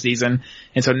the end of the season.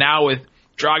 And so now with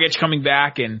Dragic coming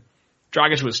back, and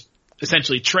Dragic was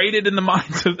essentially traded in the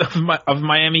minds of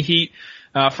Miami Heat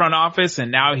front office,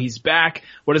 and now he's back.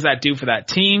 What does that do for that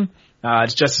team?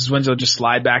 Does Justice Winslow just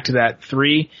slide back to that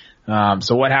 3?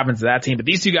 So what happens to that team? But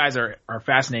these two guys are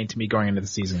fascinating to me going into the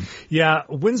season. Yeah,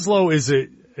 Winslow is a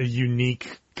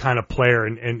unique kind of player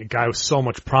and a guy with so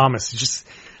much promise. He just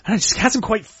hasn't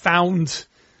quite found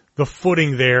the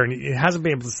footing there, and he hasn't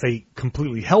been able to stay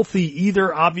completely healthy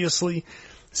either, obviously.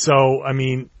 So, I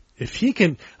mean, if he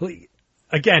can,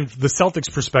 again, the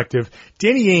Celtics perspective,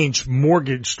 Danny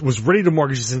Ainge was ready to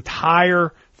mortgage his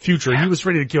entire future. He was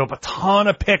ready to give up a ton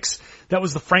of picks. That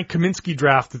was the Frank Kaminsky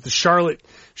draft that the Charlotte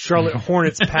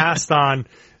Hornets passed on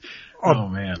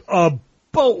a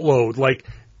boatload. Like,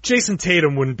 Jason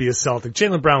Tatum wouldn't be a Celtic.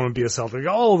 Jaylen Brown wouldn't be a Celtic.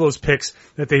 All of those picks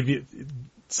that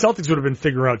Celtics would have been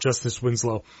figuring out Justice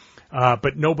Winslow.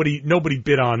 But nobody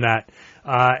bid on that.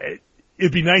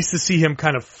 It'd be nice to see him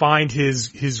kind of find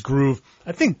his groove.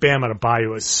 I think Bam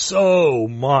Adebayo has so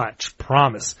much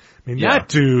promise. I mean, that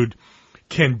dude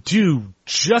can do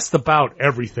just about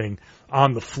everything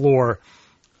on the floor.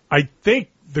 I think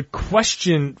the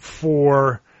question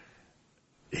for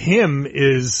him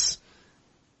is,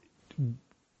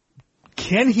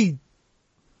 can he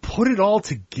put it all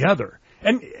together?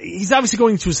 And he's obviously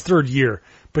going into his 3rd year,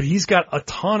 but he's got a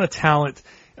ton of talent.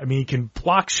 I mean, he can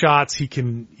block shots, he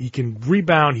can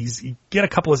rebound, he get a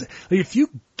couple of, if you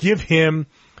give him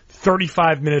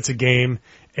 35 minutes a game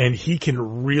and he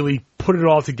can really put it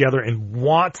all together and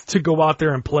want to go out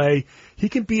there and play, he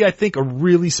can be, I think, a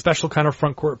really special kind of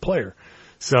front court player.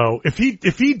 So if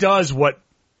he does what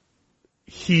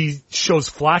he shows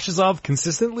flashes of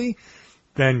consistently,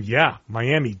 then yeah,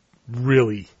 Miami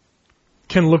really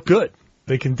can look good.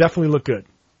 They can definitely look good.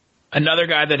 Another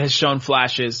guy that has shown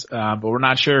flashes, but we're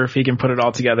not sure if he can put it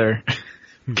all together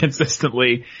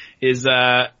consistently, is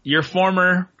your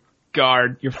former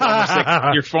guard,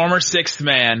 your former sixth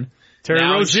man, Terry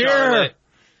Rozier.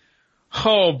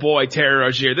 Oh boy, Terry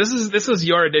Rozier. This was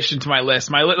your addition to my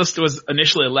list. My list was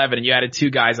initially 11, and you added 2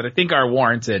 guys that I think are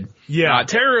warranted. Yeah,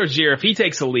 Terry Rozier, if he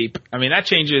takes a leap, I mean that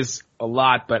changes a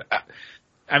lot, but.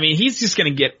 I mean, he's just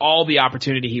going to get all the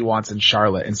opportunity he wants in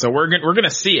Charlotte. And so we're going to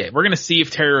see it. We're going to see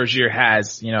if Terry Rozier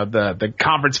has, the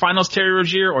conference finals Terry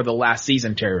Rozier or the last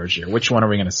season Terry Rozier. Which one are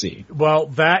we going to see? Well,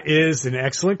 that is an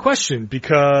excellent question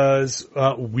because,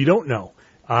 we don't know.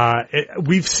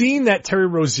 We've seen that Terry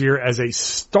Rozier as a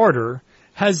starter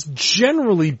has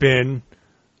generally been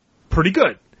pretty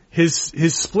good. His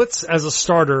splits as a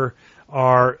starter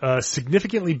are,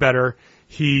 significantly better.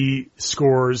 He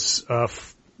scores,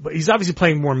 but he's obviously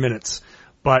playing more minutes,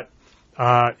 but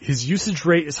his usage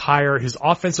rate is higher. His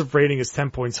offensive rating is 10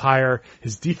 points higher.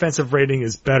 His defensive rating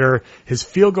is better. His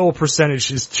field goal percentage,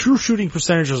 his true shooting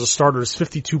percentage as a starter is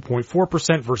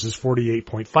 52.4% versus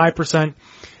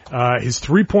 48.5%. His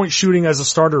 3-point shooting as a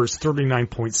starter is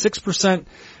 39.6%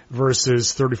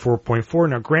 versus 34.4%.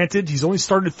 Now granted, he's only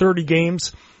started 30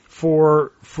 games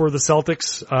for the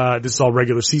Celtics. This is all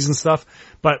regular season stuff,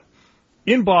 but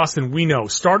in Boston, we know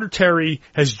starter Terry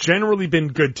has generally been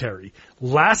good Terry.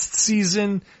 Last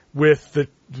season with the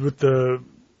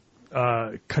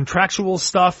contractual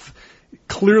stuff,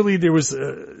 clearly there was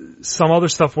some other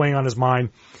stuff weighing on his mind.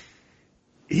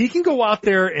 He can go out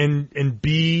there and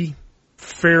be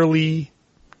fairly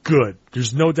good.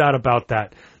 There's no doubt about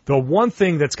that. The one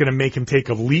thing that's going to make him take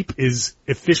a leap is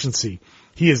efficiency.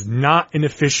 He is not an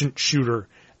efficient shooter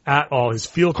at all. His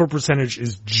field goal percentage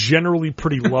is generally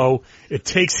pretty low. It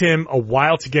takes him a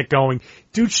while to get going.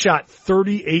 Dude shot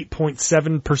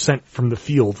 38.7% from the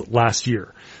field last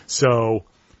year. So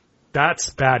that's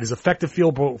bad. His effective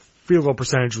field goal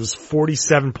percentage was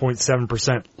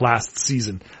 47.7% last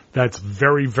season. That's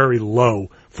very, very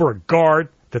low for a guard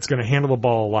that's going to handle the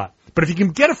ball a lot. But if he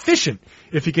can get efficient,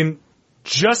 if he can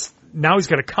now he's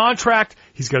got a contract,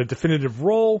 he's got a definitive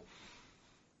role,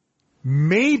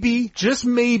 maybe, just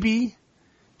maybe,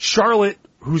 Charlotte,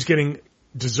 who's getting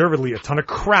deservedly a ton of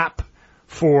crap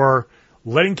for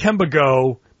letting Kemba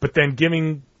go, but then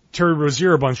giving Terry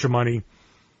Rozier a bunch of money,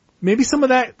 maybe some of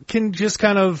that can just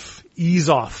kind of ease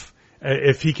off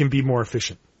if he can be more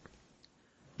efficient.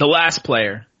 The last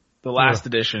player, the last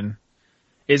edition,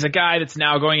 is a guy that's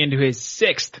now going into his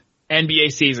 6th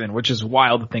NBA season, which is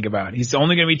wild to think about. He's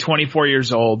only going to be 24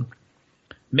 years old.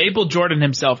 Maple Jordan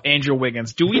himself, Andrew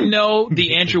Wiggins. Do we know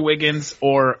the Andrew Wiggins,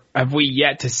 or have we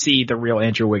yet to see the real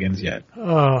Andrew Wiggins yet?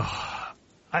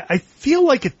 I feel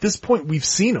like at this point we've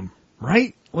seen him,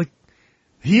 right? Like,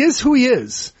 he is who he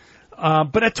is.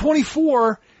 But at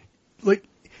 24, like,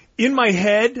 in my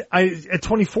head, at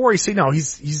 24, I say, no,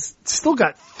 he's still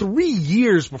got 3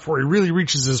 years before he really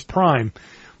reaches his prime.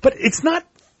 But it's not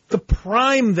the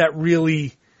prime that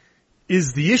really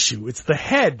is the issue. It's the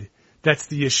head that's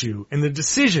the issue, and the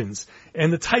decisions,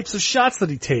 and the types of shots that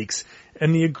he takes,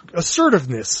 and the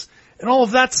assertiveness, and all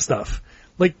of that stuff.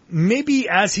 Like, maybe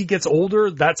as he gets older,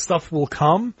 that stuff will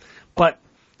come, but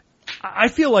I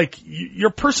feel like your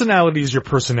personality is your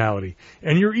personality,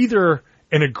 and you're either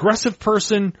an aggressive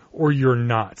person or you're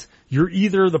not. You're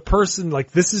either the person,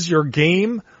 like, this is your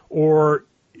game, or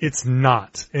it's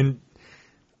not. And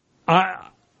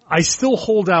I still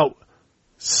hold out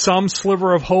some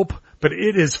sliver of hope, but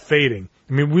it is fading.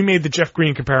 I mean, we made the Jeff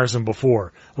Green comparison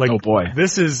before. Like, oh boy,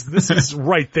 this is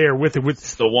right there with it.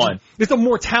 It's the one. It's a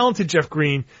more talented Jeff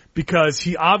Green because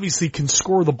he obviously can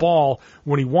score the ball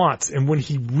when he wants, and when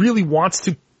he really wants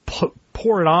to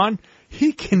pour it on,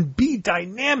 he can be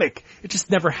dynamic. It just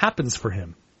never happens for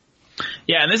him.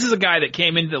 Yeah, and this is a guy that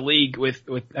came into the league with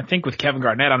I think with Kevin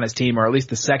Garnett on his team, or at least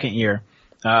the second year.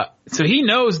 So he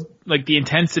knows, like, the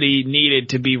intensity needed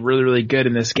to be really, really good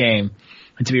in this game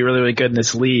and to be really, really good in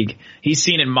this league. He's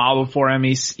seen it modeled for him.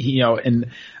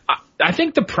 And I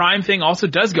think the prime thing also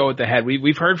does go with the head.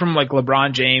 We've heard from, like,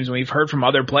 LeBron James, and we've heard from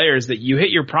other players that you hit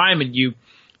your prime and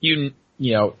you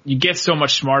get so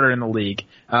much smarter in the league.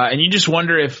 And you just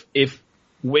wonder if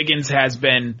Wiggins has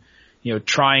been,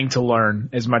 trying to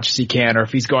learn as much as he can, or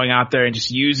if he's going out there and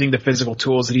just using the physical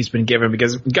tools that he's been given,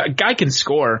 because guy can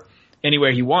score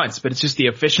anywhere he wants, but it's just the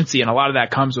efficiency, and a lot of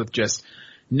that comes with just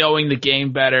knowing the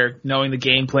game better, knowing the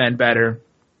game plan better.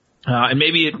 And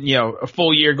maybe, a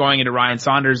full year going into Ryan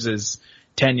Saunders'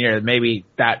 tenure, maybe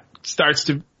that starts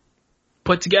to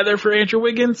put together for Andrew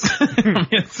Wiggins. I mean,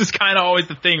 it's just kind of always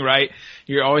the thing, right?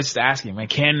 You're always asking, like,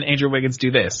 can Andrew Wiggins do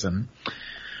this? And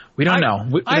we don't know.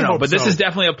 We don't know. But this is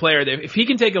definitely a player that if he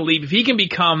can take a leap, if he can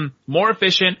become more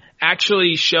efficient,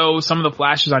 actually show some of the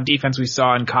flashes on defense we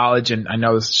saw in college, and I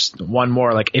know there's just one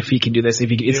more, like, if he can do this,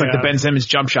 it's like the Ben Simmons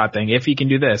jump shot thing. If he can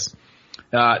do this,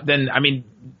 then, I mean,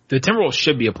 the Timberwolves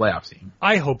should be a playoff team.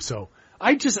 I hope so.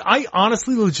 I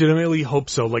honestly, legitimately hope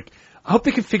so. Like, I hope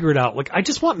they can figure it out. Like, I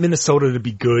just want Minnesota to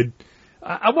be good.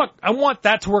 I want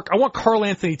that to work. I want Karl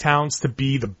Anthony Towns to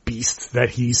be the beast that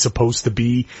he's supposed to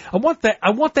be. I want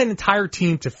that entire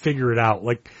team to figure it out.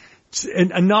 Like,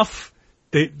 enough.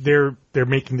 They're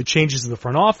making the changes in the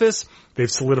front office.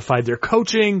 They've solidified their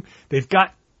coaching. They've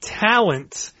got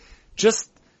talent.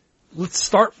 Just let's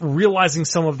start realizing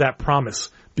some of that promise,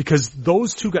 because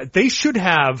those two guys, they should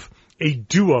have a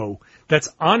duo that's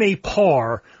on a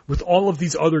par with all of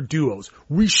these other duos.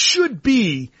 We should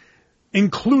be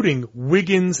including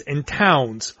Wiggins and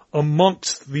Towns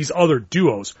amongst these other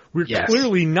duos. We're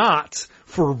clearly not,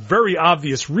 for very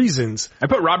obvious reasons. I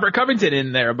put Robert Covington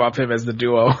in there above him as the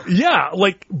duo. Yeah,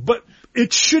 but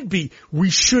it should be. We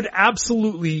should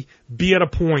absolutely be at a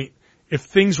point, if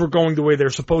things were going the way they're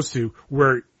supposed to,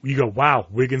 where you go, wow,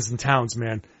 Wiggins and Towns,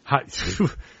 man,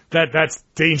 that's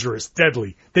dangerous,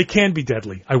 deadly. They can be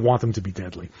deadly. I want them to be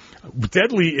deadly.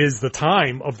 Deadly is the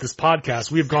time of this podcast.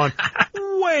 We have gone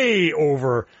way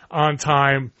over on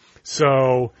time,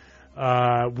 so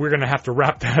we're going to have to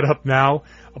wrap that up now.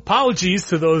 Apologies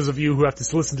to those of you who have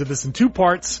to listen to this in 2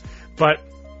 parts, but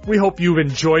we hope you've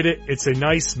enjoyed it. It's a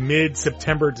nice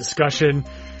mid-September discussion.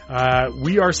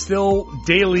 We are still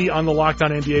daily on the Locked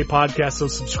On NBA podcast, so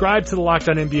subscribe to the Locked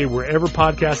On NBA wherever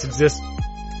podcasts exist.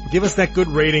 Give us that good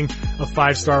rating, a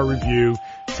 5-star review.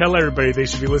 Tell everybody they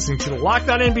should be listening to the Locked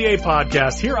On NBA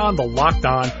podcast here on the Locked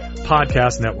On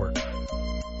Podcast Network.